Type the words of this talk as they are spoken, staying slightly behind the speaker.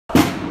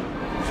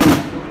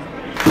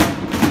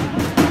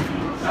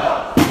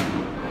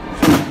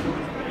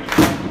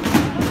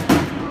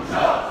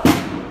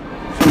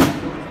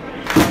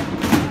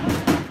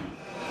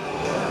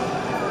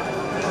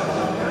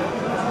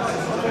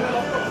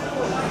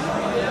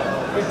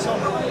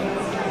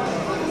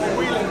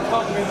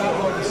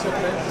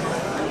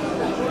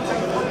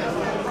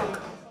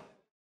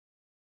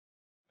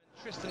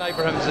Tristan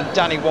Abrahams and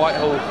Danny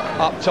Whitehall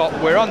up top.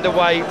 We're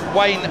underway.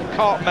 Wayne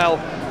Cartmel,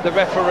 the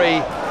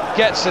referee,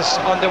 gets us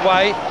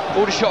underway.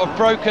 Aldershot have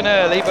broken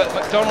early, but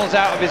McDonald's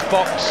out of his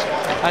box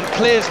and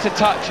clears to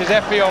touch as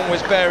Effiong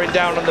was bearing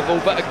down on the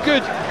ball. But a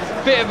good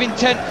bit of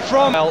intent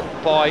from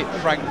by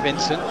Frank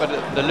Vincent,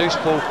 but the loose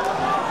ball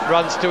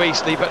runs to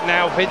Eastleigh. But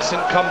now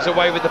Vincent comes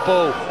away with the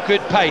ball.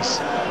 Good pace.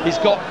 He's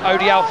got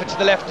Odie Alpha to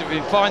the left of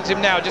him, finds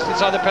him now just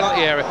inside the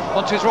penalty area,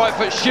 onto his right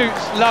foot,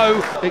 shoots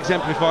low.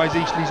 Exemplifies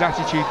Eastleigh's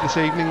attitude this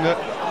evening, that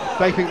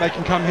they think they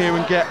can come here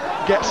and get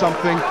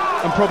something,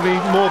 and probably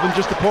more than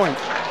just a point.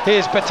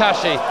 Here's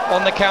Batashi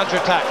on the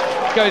counter-attack,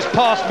 goes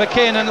past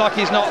McKinnon like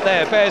he's not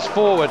there, bears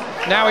forward.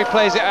 Now he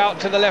plays it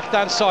out to the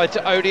left-hand side to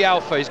Odie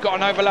Alpha. He's got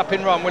an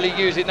overlapping run, will he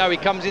use it? No, he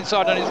comes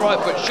inside on his right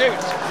foot,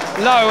 shoots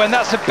low, and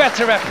that's a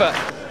better effort.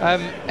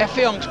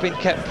 Effiong's been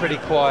kept pretty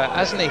quiet,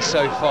 hasn't he,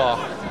 so far?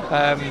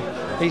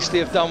 Eastleigh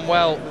have done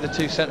well with the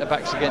two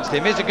centre-backs against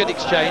him. Here's a good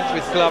exchange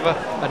with Glover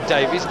and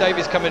Davies.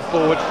 Davies coming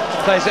forward,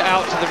 plays it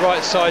out to the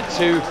right side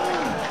to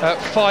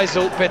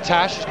Faisal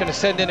Betash. He's going to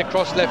send in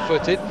across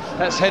left-footed.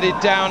 That's headed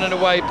down and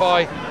away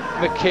by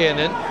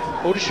McKiernan.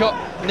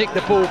 Aldershot nick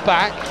the ball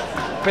back.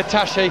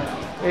 Betashi,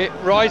 it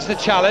rides the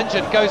challenge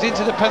and goes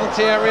into the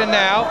penalty area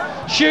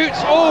now. Shoots,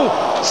 oh,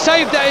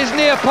 saved at his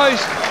near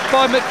post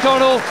by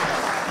McDonald.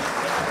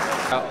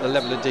 The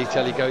level of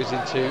detail he goes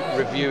into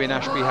reviewing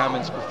Ashby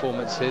Hammond's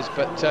performances,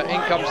 but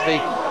in comes the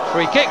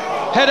free kick.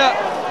 Header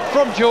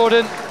from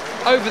Jordan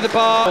over the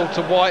bar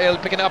to Whitehill,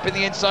 picking it up in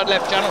the inside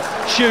left channel.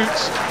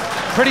 Shoots,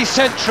 pretty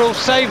central,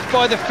 saved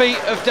by the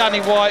feet of Danny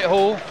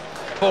Whitehall.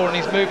 And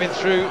he's moving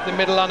through the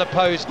middle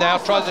unopposed now,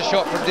 tries a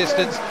shot from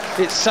distance.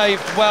 It's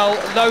saved well,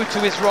 low to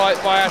his right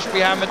by Ashby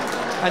Hammond,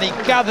 and he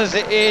gathers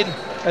it in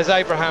as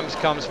Abrahams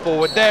comes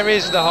forward. There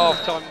is the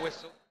half-time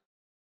whistle.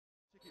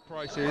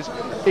 Prices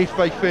if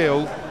they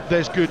feel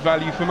there's good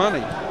value for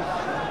money.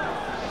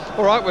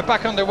 All right, we're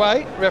back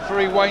underway.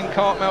 Referee Wayne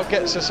Cartmel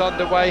gets us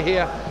underway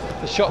here.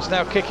 The shot's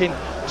now kicking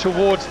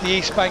towards the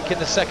East Bank in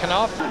the second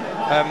half.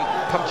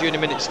 Come to you in a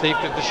minute, Steve,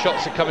 because the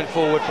shots are coming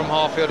forward from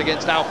Harfield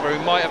against Alpha, who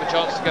might have a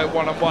chance to go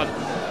one-on-one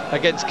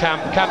against Cam.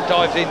 Cam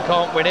dives in,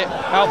 can't win it.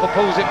 Alpha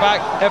pulls it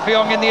back.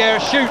 Effiong in the air,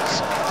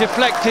 shoots,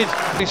 deflected.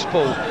 Loose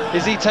ball.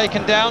 Is he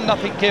taken down?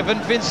 Nothing given.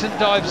 Vincent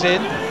dives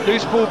in.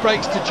 Loose ball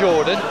breaks to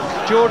Jordan.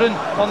 Jordan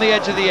on the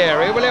edge of the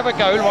area. Will he ever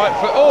go right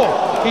foot?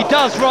 Oh, he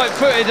does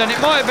right-footed, and it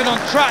might have been on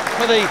track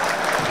for the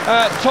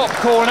top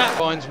corner.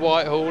 Finds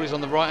Whitehall. He's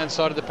on the right-hand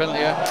side of the penalty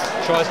area.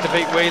 Tries to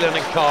beat Whelan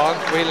and can't.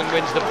 Whelan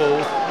wins the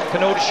ball.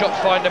 Can Aldershot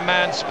find a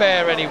man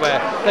spare anywhere?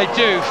 They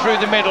do, through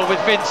the middle with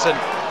Vincent.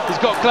 He's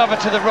got Glover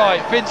to the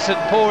right. Vincent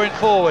pouring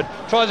forward.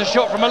 Tries a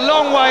shot from a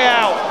long way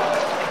out.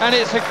 And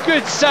it's a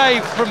good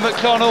save from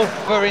McDonald.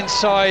 We're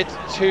inside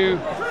to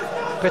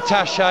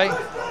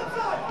Betache.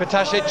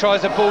 Betache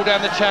tries a ball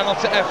down the channel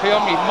to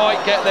Effiong. He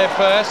might get there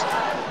first.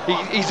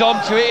 He's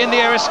onto it, in the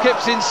air,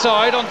 skips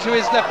inside, onto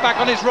his left back,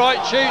 on his right,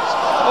 shoots.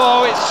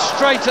 Oh, it's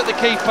straight at the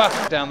keeper.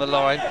 Down the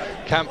line,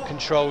 Camp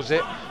controls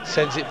it,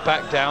 sends it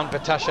back down.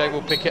 Betache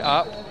will pick it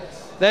up.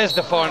 There's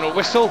the final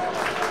whistle,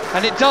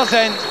 and it does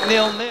end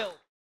 0-0.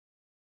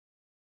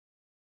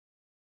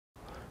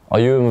 Are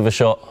you in with a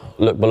shot?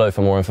 Look below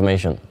for more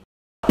information.